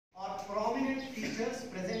elevated features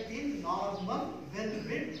present in normal,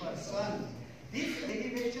 well-built person. These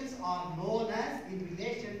elevations are known as in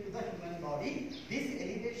relation to the human body. These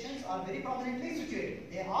elevations are very prominently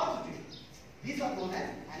situated. They are situated. These are known as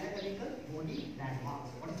anatomical bony landmarks.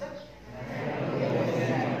 What is that?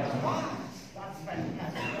 Wow, that's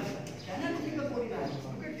fantastic. Anatomical bony landmarks.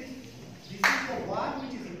 Look at this. This is the one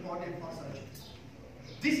which is important for surgeons.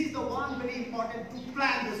 This is the one very important to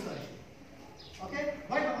plan the surgery. Okay?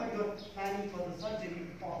 Whatever you're planning for the surgery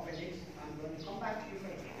for appendix, I'm going to come back to you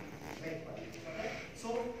later. Wait for it. Okay? So,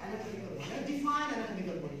 anatomical bony. Let's define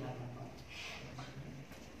anatomical bony landmarks.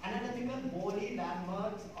 Anatomical bony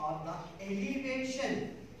landmarks are the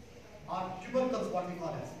elevation or tubercles, what we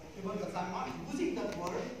call as tubercles. I'm not using that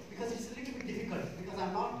word because it's a little bit difficult because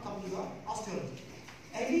I'm not coming to osteology.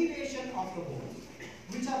 Elevation of the bones,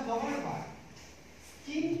 which are covered by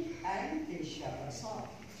skin and fascia. That's all.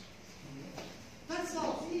 That's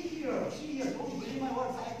all. See here. Don't believe my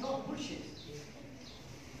words. I am not bullshit.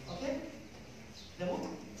 Okay? Demo?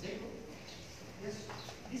 Yes.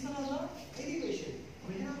 These are all the elevation.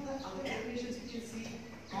 We have the other elevations you can see.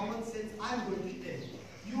 Common sense. I am going to tell you.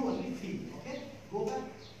 You only feel. Okay? Go back.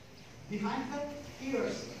 Behind the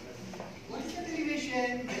ears. What is that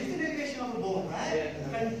elevation? That is the elevation of the bone, right? Yeah.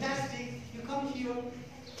 Fantastic. You come here.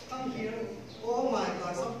 Oh my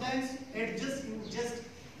God. Sometimes it just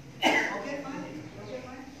okay, fine.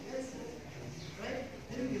 Yes. Right?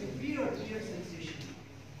 Then you get weird sensation.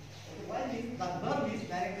 Okay, why is the nerve is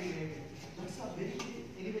directly related? That's a very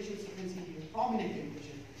elevation you can see here. Prominent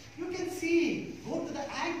elevation. You can see. Go to the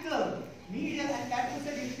ankle, medial and lateral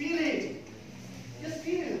side. You feel it. Just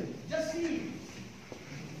feel. Just see.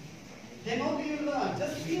 Then only you learn.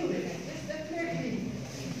 Just feel it. Just definitely.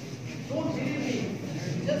 Don't believe me.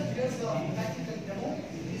 Just yourself. Practical demo.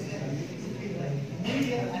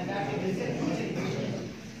 Medial and lateral is a huge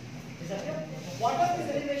elevation. Is that it? What are these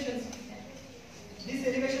elevations? These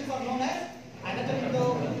elevations are known as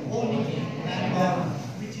anatomical bony landmarks,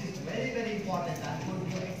 which is very, very important. I'm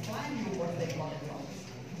going to explain you what is the importance of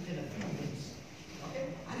this in a few minutes. Okay?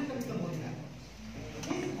 Anatomical bony landmarks.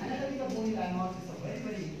 This anatomical bony landmarks is very,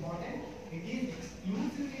 very important. It is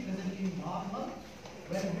exclusively present in normal,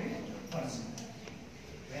 well-built person.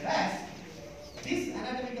 Whereas this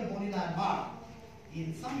anatomical bony landmark,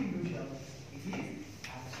 in some individuals, it is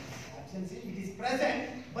absent. It is present,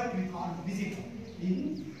 but we can't visit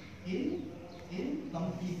in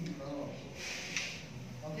lumpy figure.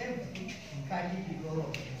 Okay, fatty figure.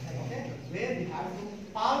 Okay, where we have to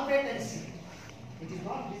palpate and see. It is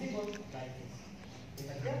not visible like this.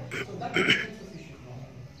 Okay? So that is the issue.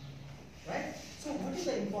 Right? So what is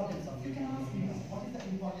the importance of? You can ask me now. What is the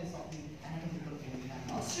importance of the anatomical bony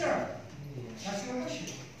landmark? Sure. That's your question.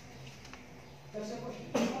 That's your question.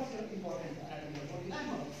 What's your important anatomical bony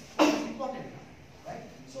landmark? It's important, right?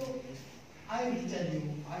 So I will tell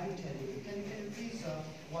you. Can you please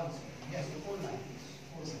once? Yes, the whole line, please.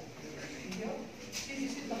 Whole line. Here, see,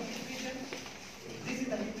 this is the hip region. This is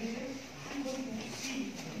the hip region. I'm going to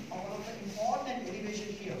see all of the important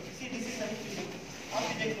elevation here. See, this is the hip region.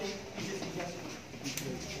 Architectural, this is just.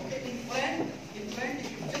 Okay, in front, if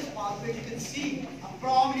you just palpate, you can see a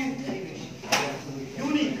prominent elevation.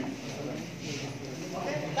 Unique.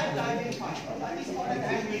 Okay, that I will find. That is called an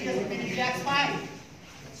anterior spine.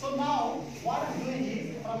 So now, what I'm doing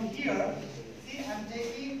is, from here, see, I'm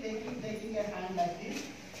taking a hand like this.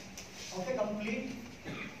 Okay, complete.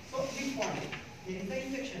 So, this point, there is the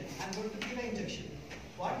injection. I'm going to give an injection.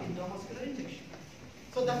 What? Intramuscular injection.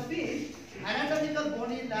 So, that means, anatomical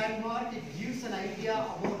bony landmark, it gives an idea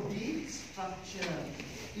about the structure,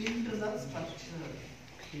 internal structure.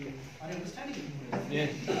 Are you understanding?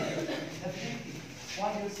 Yes. Definitely.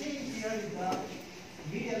 What you're seeing here is the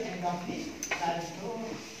medial end of the larynx.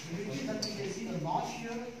 You can see the notch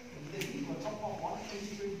here. You can see the top of what is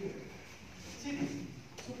here. See this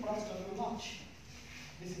suprasternal notch.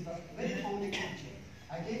 This is the very prominent notch.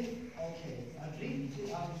 Again, okay. Breathe.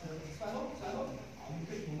 Swallow. You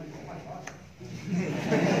quick movement. Oh my God.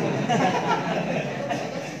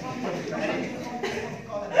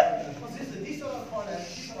 These are all called as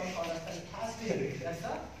fantastic. That's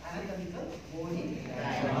the anatomical bony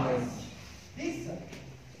landmarks. These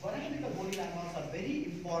anatomical bony landmarks are very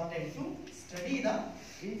important to study the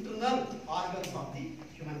internal organs of the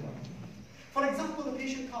human body. For example, the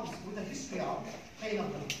patient comes with a history of pain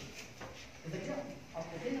of the lung. Is that clear?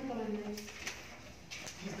 After pain of the lung,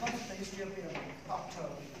 he comes with a history of pain of the lung. Doctor,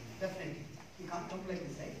 definitely. He can't complain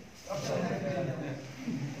and say, Doctor,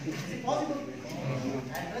 is it possible?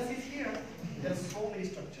 Address is here. There are so many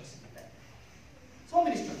structures in that. So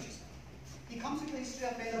many structures. He comes with a history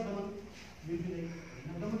of pain of the lung. You'll be like,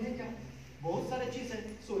 both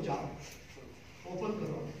जाओ, open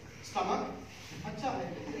करो, stomach अच्छा है,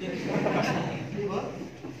 liver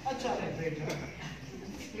अच्छा है, बैठ जाओ,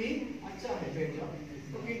 spleen अच्छा है, बैठ जाओ,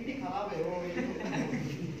 तो किडनी खराब है, वो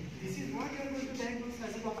this is what you are going to diagnose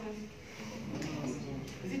as a doctor.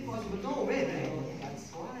 Is it possible? No way. That's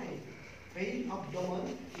why pain abdomen,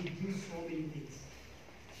 it gives so many things.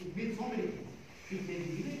 It means so many things. It may be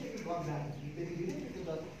related to gallbladder, it may be related to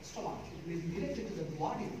the stomach, it may be related to the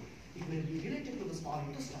body, it may be related to the small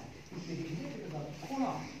intestine, it may be related to the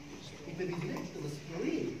colon, it may be related to the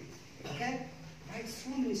spleen. Okay? Right? So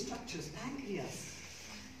many structures, pancreas.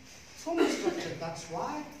 So many structures. That's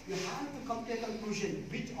why you have to come to a conclusion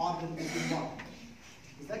which organ is involved.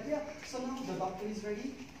 Is that clear? So now the doctor is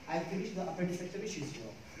ready. I'll finish the appendicectomy. She's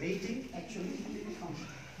here. Waiting, actually, come.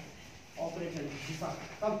 Operator,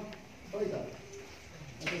 come. What is that?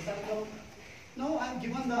 Okay, start come. Now I've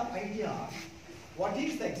given the idea. What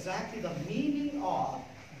is exactly the meaning of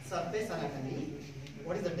surface anatomy?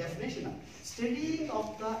 What is the definition of studying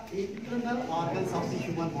of the internal organs of the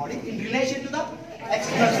human body in relation to the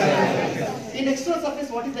external surface? In external surface,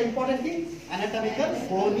 what is the important thing? Anatomical,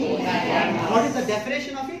 bony, and what is the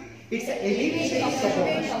definition of it? It's an elevation of the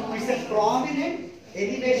bone. It's a prominent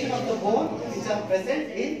elevation of the bone which are present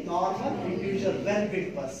in normal individual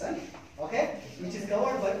well-built person, okay, which is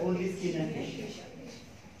covered by only skin and flesh.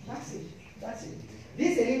 That's it. That's it.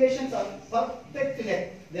 These elevations are perfectly,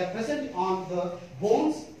 they are present on the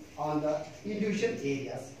bones, on the individual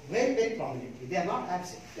areas, very, very prominently. They are not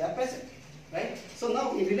absent, they are present, right? So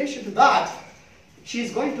now in relation to that, she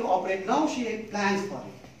is going to operate, now she plans for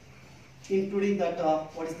it, including that,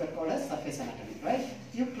 what is that called as surface anatomy, right?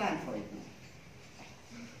 You plan for it now.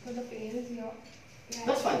 So the pain is your...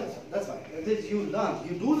 That's fine, that's fine. This you learn,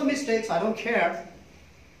 you do the mistakes, I don't care,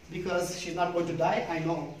 because she's not going to die, I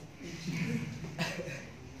know.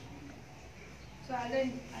 So I'll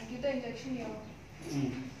give the injection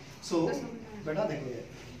here. So, better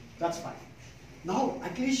that's fine. Now,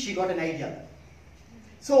 at least she got an idea.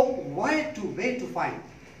 So, where to find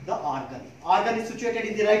the organ? Organ is situated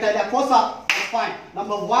in the right iliac fossa. That's fine.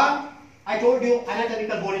 Number one, I told you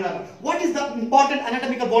anatomical bony landmark. What is the important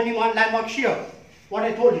anatomical bony landmark here? What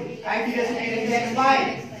I told you, anterior superior iliac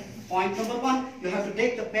spine. Point number one, you have to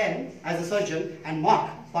take the pen as a surgeon and mark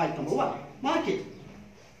point number one. Mark it.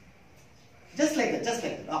 Just like that, just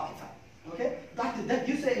like that. Okay, fine. Okay? That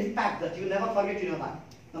gives an impact that you will never forget in your life.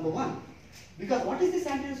 Number one. Because what is this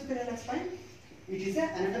anterior superior iliac spine? It is an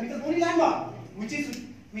anatomical bony landmark, which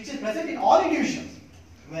is present in all individuals.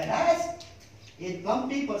 Whereas in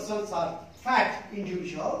plumpy persons or fat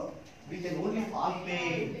individual, we can only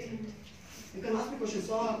palpate. You can ask me questions.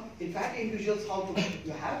 So in fatty individuals, how to?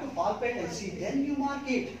 You have to palpate and see. Then you mark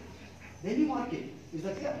it. Then you mark it. Is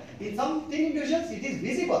that clear? In some thin individuals, it is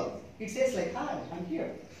visible. It says like, hi, I'm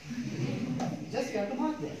here. Just you have to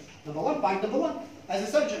mark there. Number one, point number one, as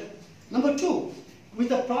a surgeon. Number two, with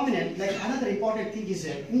the prominent, like another important thing is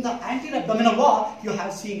in the anterior abdominal wall, you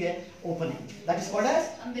have seen a opening. That is called as?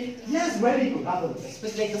 Umbilical. Yes, very good.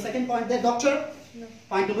 Especially like the second point there, doctor. No.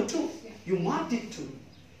 Point number two, Yeah. you marked it too.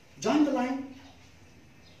 Join the line.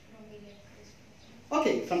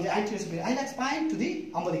 Okay, from the anterior superior iliac spine to the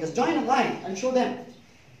umbilicus. Join a line and show them.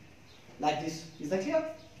 Like this. Is that clear?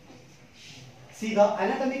 See the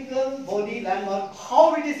anatomical bony landmark,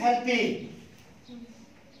 how it is helping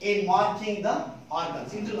in marking the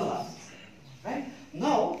organs, internal organs. Right?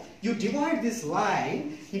 Now, you divide this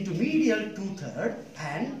line into medial 2/3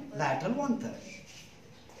 and lateral 1/3.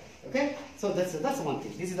 Okay? So that's one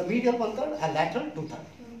thing. This is the medial 1/3 and lateral 2/3.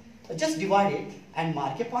 So just divide it and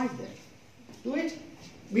mark a point there. Do it.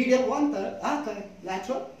 Medial 1/3,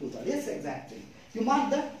 lateral 2/3. Yes, exactly. You mark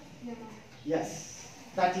that? Yeah. Yes.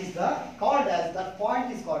 That is that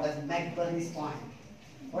point is called as McBurney's point.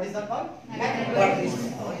 What is that called? McBurney's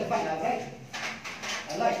point. Okay, fine, I like.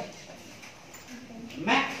 I like.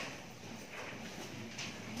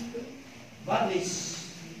 McBurney's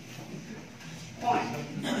point.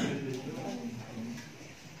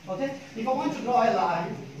 Okay? If I want to draw a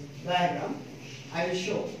line diagram, I will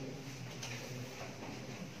show.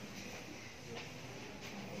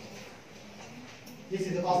 This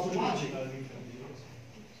is the cosmology.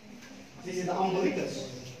 This is the umbilicus.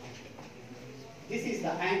 This is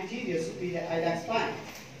the anterior superior iliac spine.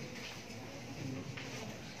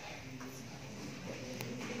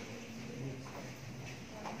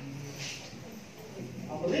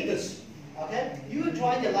 Umbilicus. Okay? You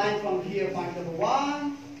draw the line from here, point number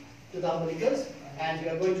one, to the umbilicus, and we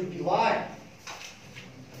are going to divide.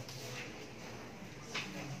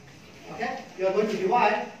 Okay? You are going to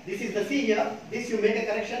divide. This is the C here. This you make a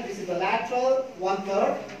correction. This is the lateral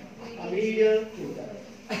 1/3, medial 2/3.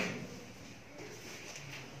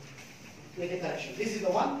 with a correction. This is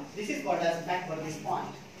the one. This is called as backward this point.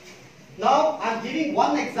 Now I am giving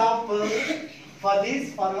one example for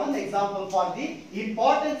this. For one example for the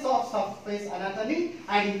importance of surface anatomy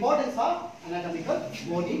and importance of anatomical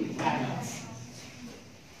bony patterns.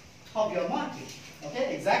 Hope you are marking.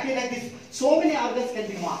 Okay, exactly like this. So many organs can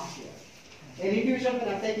be marked here. An individual when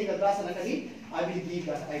I am taking a gross anatomy, I will give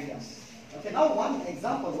that ideas. Okay, now one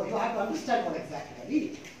example, what you have to understand what exactly I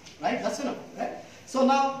mean. Right? That's enough. Right? So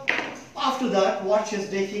now, after that, what she is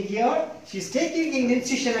taking here, she is taking an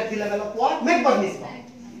incision at the level of what? Megburnism.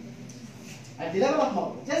 At the level of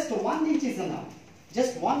mouth. Just 1 inch is enough.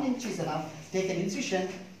 Just 1 inch is enough. Take an incision,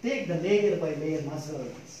 take the layer by layer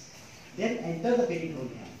muscles. Then enter the peritoneum.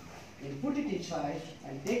 Then put it inside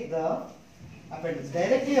and take the appendix.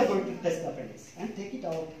 Directly you are going to test the appendix. And take it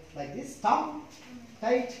out like this. Stump,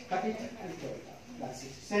 tight, cut it and throw it out. That's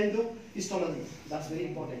it. Send to histology. That's very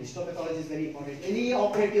important. Histopathology is very important. Any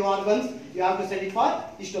operative organs, you have to send it for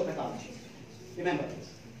histopathology. Remember this.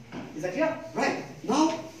 Is that clear? Right.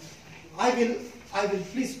 Now, I will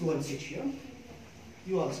please go and sit here.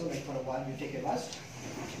 You also, like for a while, you take a rest.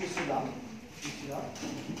 You sit down. You sit down.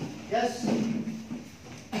 Yes.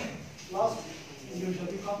 Last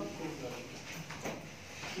individual, you come.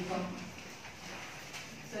 You come.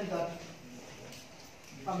 Send that.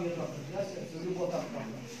 Come here, doctor. Yes, yes. So you both have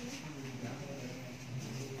problems.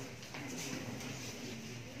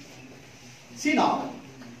 See now.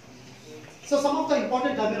 So some of the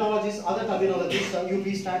important terminologies, other terminologies, you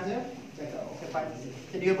please start there. Okay, fine.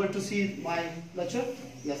 Can you able to see my lecture?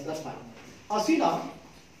 Yes, that's fine. See now.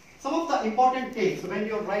 Some of the important things when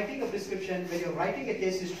you are writing a prescription, when you are writing a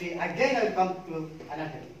case history, again I will come to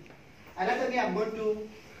anatomy. Anatomy I am going to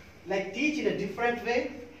like teach in a different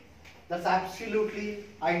way. That's absolutely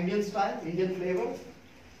Indian style, Indian flavor.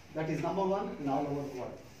 That is number one in all over the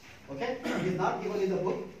world. Okay? It is not given in the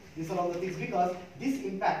book. These are all the things because this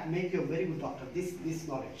impact make you a very good doctor. This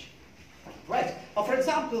knowledge. Right? For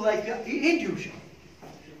example, like intuition.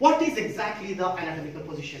 What is exactly the anatomical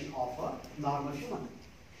position of a normal human?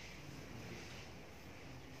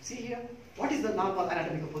 See here. What is the normal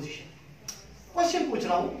anatomical position? Question पूछ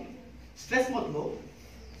रहा हूँ. Stress मत लो.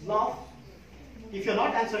 Laugh. If you are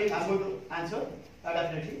not answering, I am going to answer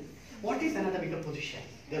definitely. What is anatomical position?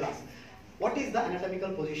 They'll ask. What is the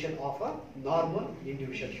anatomical position of a normal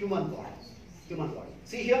individual, human body? Human body.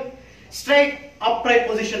 See here, straight upright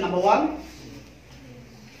position number one.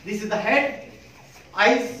 This is the head,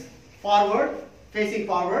 eyes forward, facing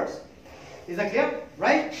forwards. Is that clear?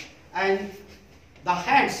 Right? And the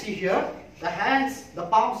hands, see here, the hands, the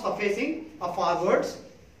palms are facing forwards.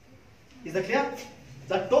 Is that clear?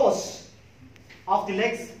 The toes of the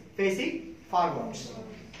legs facing forwards.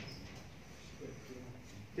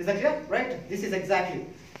 Is that clear? Right? This is exactly.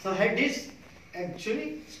 So head is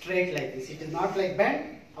actually straight like this. It is not like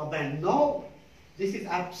bend or bend. No. This is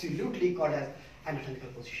absolutely called as anatomical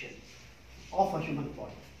position of a human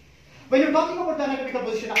body. When you're talking about the anatomical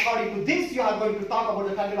position, according to this, you are going to talk about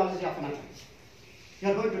the terminology of anatomy. You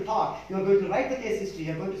are going to talk. You are going to write the case history.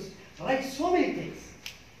 You are going to write so many things.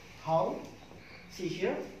 How? See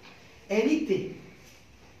here. Anything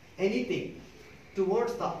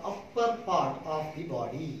towards the upper part of the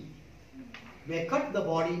body may cut the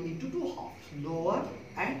body into two halves, lower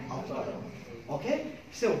and upper. Okay?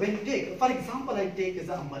 So when you take, for example, I take as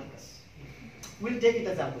the umbilicus. We'll take it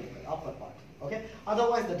as umbilical, upper part. Okay?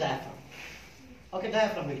 Otherwise the diaphragm. Okay,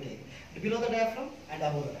 diaphragm will take. Below the diaphragm and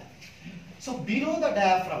above the diaphragm. So below the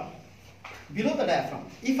diaphragm,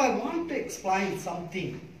 if I want to explain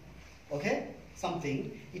something, okay,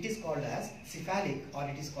 something, it is called as cephalic or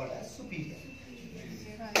it is called as superior.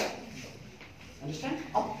 Understand?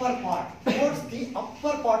 Upper part, towards the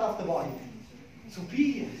upper part of the body.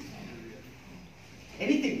 Superior.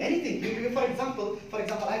 Anything. You, for example,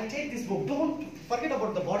 I'll take this book. Don't forget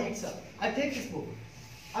about the body itself. I'll take this book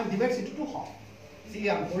and divide it into two halves. See,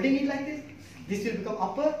 I'm holding it like this. This will become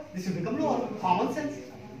upper, this will become lower. Common sense.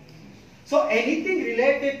 So anything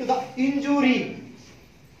related to the injury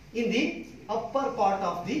in the upper part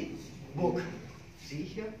of the book. See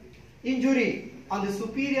here. Injury on the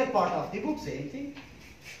superior part of the book, same thing.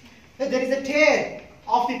 There is a tear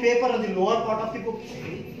of the paper on the lower part of the book.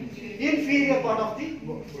 Inferior part of the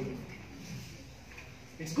book.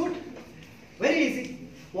 It's good. Very easy.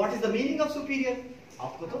 What is the meaning of superior?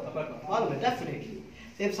 Definitely.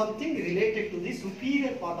 If something related to the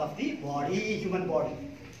superior part of the body, human body,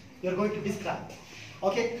 you are going to describe.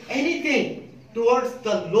 Okay, anything towards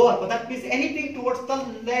the lower, but that means anything towards the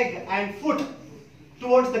leg and foot,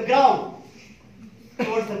 towards the ground.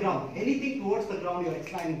 Towards the ground. Anything towards the ground you are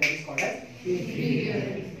explaining, that is called as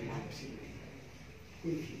inferior. Absolutely.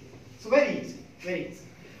 Inferior. So very easy, very easy.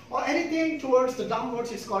 Or anything towards the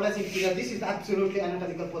downwards is called as inferior. This is absolutely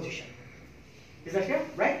anatomical position. Is that clear?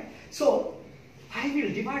 Right? So I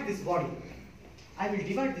will divide this body. I will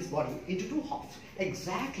divide this body into two halves.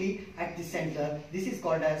 Exactly at the center. This is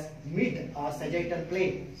called as mid or sagittal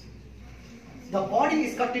plane. The body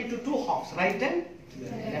is cut into two halves, right and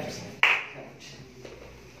left side. Right.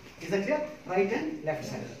 Is that clear? Right and left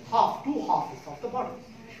side. Half, two halves of the body.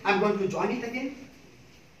 I'm going to join it again.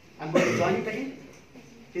 I'm going to join it again.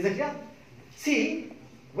 Is that clear? See,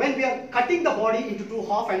 when we are cutting the body into two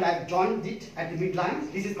halves and I have joined it at the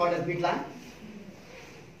midline, this is called as midline.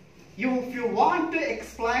 If you want to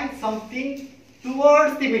explain something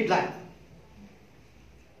towards the midline,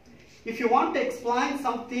 if you want to explain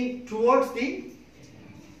something towards the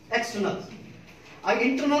external,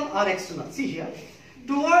 internal or external, see here,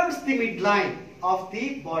 towards the midline of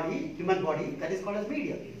the body, human body, that is called as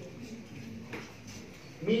medial.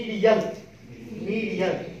 Medial.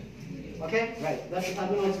 Medial. Okay? Right. That's the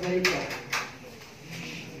terminology very important.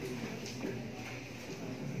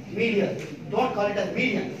 Medial. Don't call it as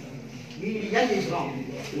median. Medial is wrong.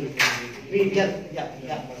 Medial.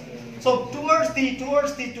 Yeah. So towards the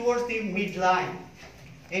midline.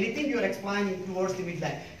 Anything you are explaining towards the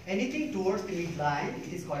midline. Anything towards the midline,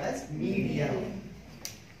 it is called as medial.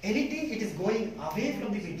 Anything it is going away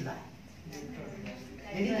from the midline.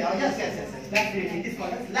 Anything, yes. That's it. It is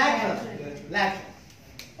called as lateral.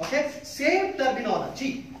 Okay? Same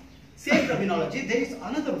terminology. There is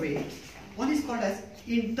another way. One is called as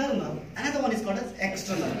internal. Another one is called as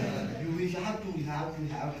external. You have to.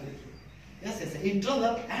 Yes.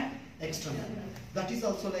 Internal and external. That is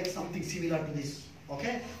also like something similar to this.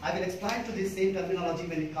 Okay? I will explain to this same terminology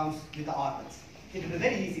when it comes with the organs. It will be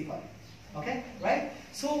very easy for you. Okay? Right?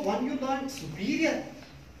 So when you learn superior,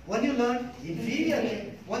 when you learn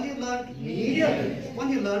inferior, when you learn medial, when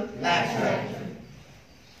you learn lateral.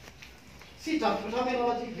 See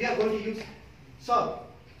terminology we are going to use. So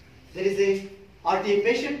there is a RTA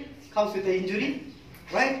patient comes with an injury,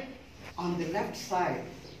 right? On the left side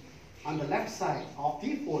of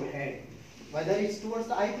the forehead, whether it's towards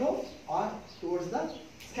the eyebrow or towards the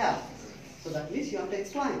scalp. So that means you have to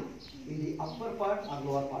explain in the upper part or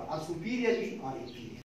lower part, or superiorly or inferior.